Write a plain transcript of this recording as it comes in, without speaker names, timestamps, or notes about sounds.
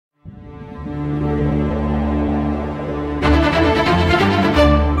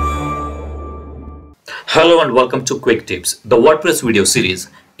Hello and welcome to Quick Tips, the WordPress video series.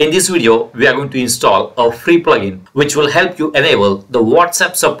 In this video, we are going to install a free plugin which will help you enable the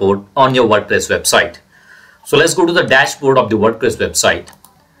WhatsApp support on your WordPress website. So let's go to the dashboard of the WordPress website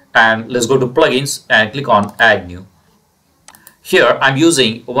and let's go to plugins and click on add new. Here I'm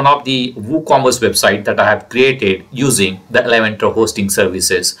using one of the WooCommerce website that I have created using the Elementor hosting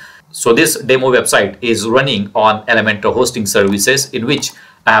services. So this demo website is running on Elementor hosting services, in which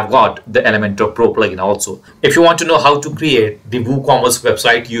I have got the Elementor Pro plugin also. If you want to know how to create the WooCommerce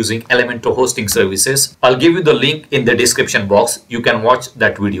website using Elementor hosting services, I'll give you the link in the description box. You can watch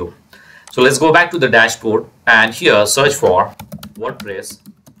that video. So let's go back to the dashboard and here search for WordPress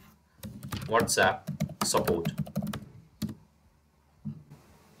WhatsApp support.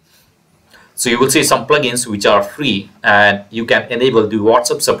 So you will see some plugins which are free and you can enable the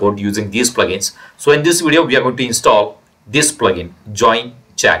WhatsApp support using these plugins. So in this video, we are going to install this plugin,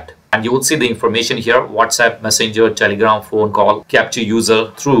 JoinChat. And you will see the information here: WhatsApp, Messenger, Telegram, phone call, capture user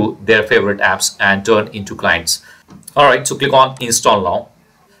through their favorite apps and turn into clients. Alright, so click on install now.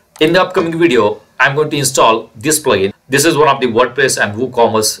 In the upcoming video, I'm going to install this plugin. This is one of the WordPress and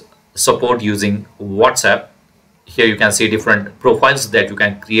WooCommerce support using WhatsApp. Here you can see different profiles that you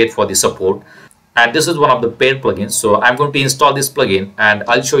can create for the support, and this is one of the paid plugins. So I'm going to install this plugin and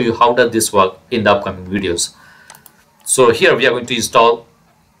I'll show you how does this work in the upcoming videos. So here we are going to install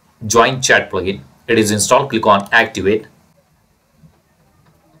JoinChat plugin. It is installed. Click on activate.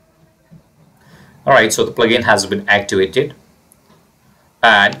 Alright, so the plugin has been activated,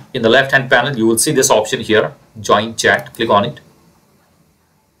 and in the left hand panel you will see this option here, JoinChat. Click on it.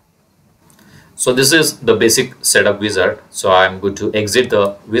 So this is the basic setup wizard. So I'm going to exit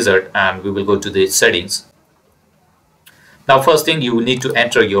the wizard and we will go to the settings. Now first thing, you will need to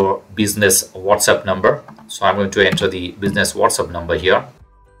enter your business WhatsApp number. So I'm going to enter the business WhatsApp number here.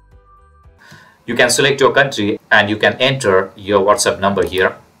 You can select your country and you can enter your WhatsApp number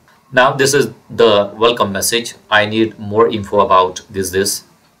here. Now this is the welcome message. I need more info about this.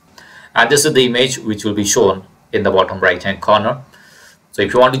 And this is the image which will be shown in the bottom right hand corner. So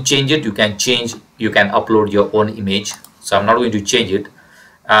if you want to change it, you can upload your own image. So I'm not going to change it.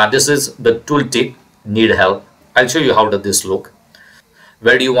 This is the tooltip, need help. I'll show you how does this look.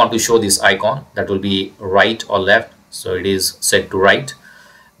 Where do you want to show this icon? That will be right or left. So it is set to right.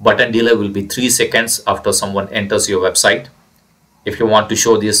 Button delay will be 3 seconds after someone enters your website. If you want to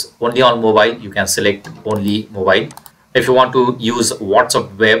show this only on mobile, you can select only mobile. If you want to use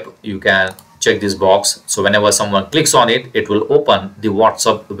WhatsApp web, you can check this box. So whenever someone clicks on it, it will open the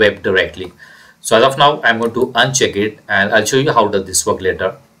WhatsApp web directly. So as of now, I'm going to uncheck it and I'll show you how does this work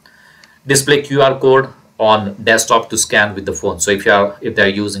later. Display QR code on desktop to scan with the phone. So if they're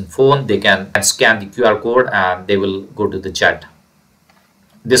using phone, they can scan the QR code and they will go to the chat.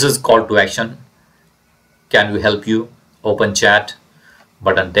 This is call to action. Can we help you? Open chat,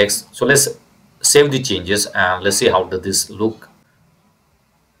 button text. So let's save the changes and let's see how does this look.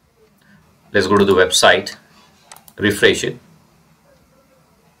 Let's go to the website, refresh it,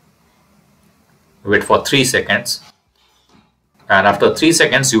 wait for 3 seconds, and after 3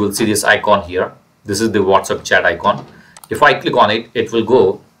 seconds you will see this icon here. This is the WhatsApp chat icon. If I click on it, it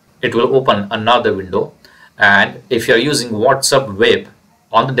will open another window, and if you are using WhatsApp web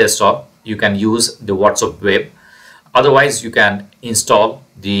on the desktop, you can use the WhatsApp web. Otherwise, you can install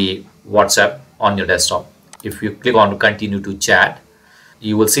the WhatsApp on your desktop. If you click on continue to chat,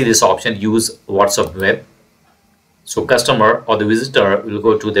 you will see this option, use WhatsApp web. So customer or the visitor will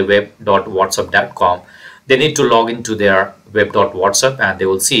go to the web.whatsapp.com. They need to log into their web.whatsapp and they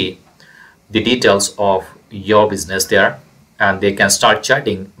will see the details of your business there, and they can start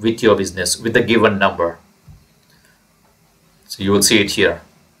chatting with your business with the given number. So you will see it here.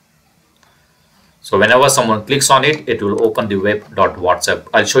 So whenever someone clicks on it, it will open the web.whatsapp.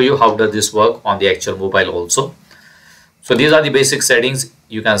 I'll show you how does this work on the actual mobile also. So these are the basic settings.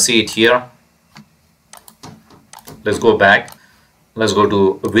 You can see it here. Let's go back. Let's go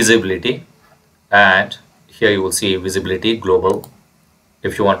to visibility, and here you will see visibility global.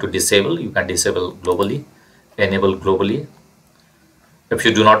 If you want to disable, you can disable globally, enable globally. If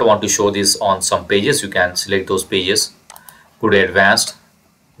you do not want to show this on some pages, you can select those pages. Go to advanced,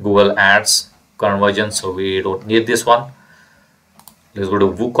 Google Ads, conversion. So we don't need this one. Let's go to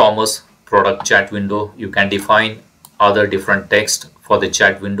WooCommerce product chat window. You can define other different text for the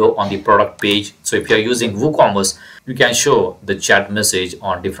chat window on the product page. So if you are using WooCommerce, you can show the chat message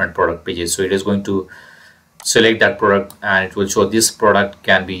on different product pages. So it is going to select that product and it will show this product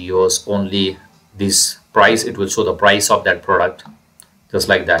can be yours, only this price. It will show the price of that product, just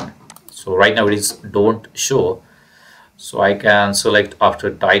like that. So right now it is don't show. So I can select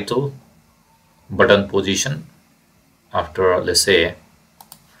after title, button position after, let's say,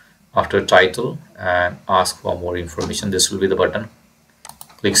 after title, and ask for more information. This will be the button.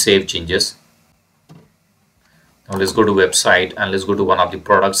 Click Save Changes. Now let's go to website and let's go to one of the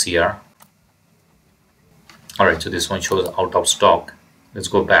products here. Alright, so this one shows out of stock. Let's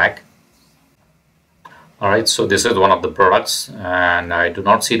go back. Alright, so this is one of the products and I do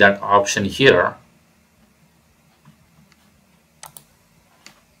not see that option here.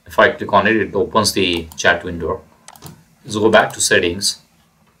 If I click on it, it opens the chat window. Let's go back to settings.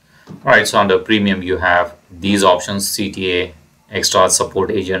 Alright, so under premium you have these options: CTA, extra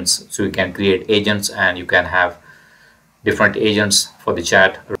support agents. So you can create agents and you can have different agents for the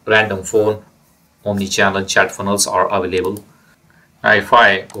chat. Random phone, omni-channel chat funnels are available. Now if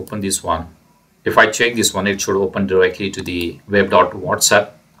I open this one, if I check this one, it should open directly to the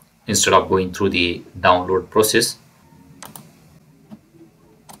web.whatsapp instead of going through the download process.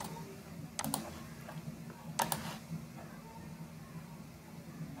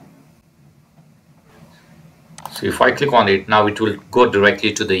 So if I click on it, now it will go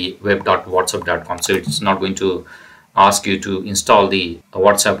directly to the web.whatsapp.com. So it's not going to ask you to install the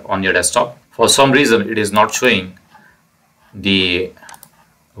WhatsApp on your desktop. For some reason, it is not showing the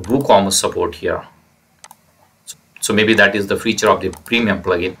WooCommerce support here. So maybe that is the feature of the premium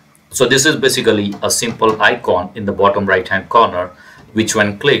plugin. So this is basically a simple icon in the bottom right hand corner, which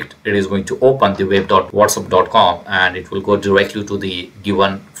when clicked, it is going to open the web.whatsapp.com and it will go directly to the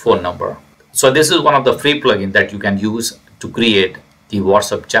given phone number. So this is one of the free plugins that you can use to create the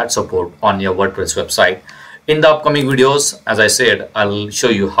WhatsApp chat support on your WordPress website. In the upcoming videos, as I said, I'll show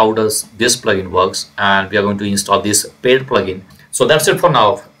you how does this plugin works, and we are going to install this paid plugin. So that's it for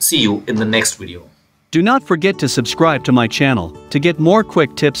now. See you in the next video. Do not forget to subscribe to my channel to get more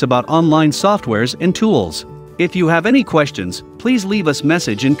quick tips about online softwares and tools. If you have any questions, please leave us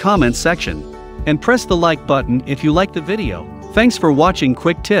message in comments section and press the like button if you like the video. Thanks for watching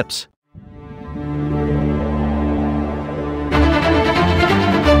Quick Tips.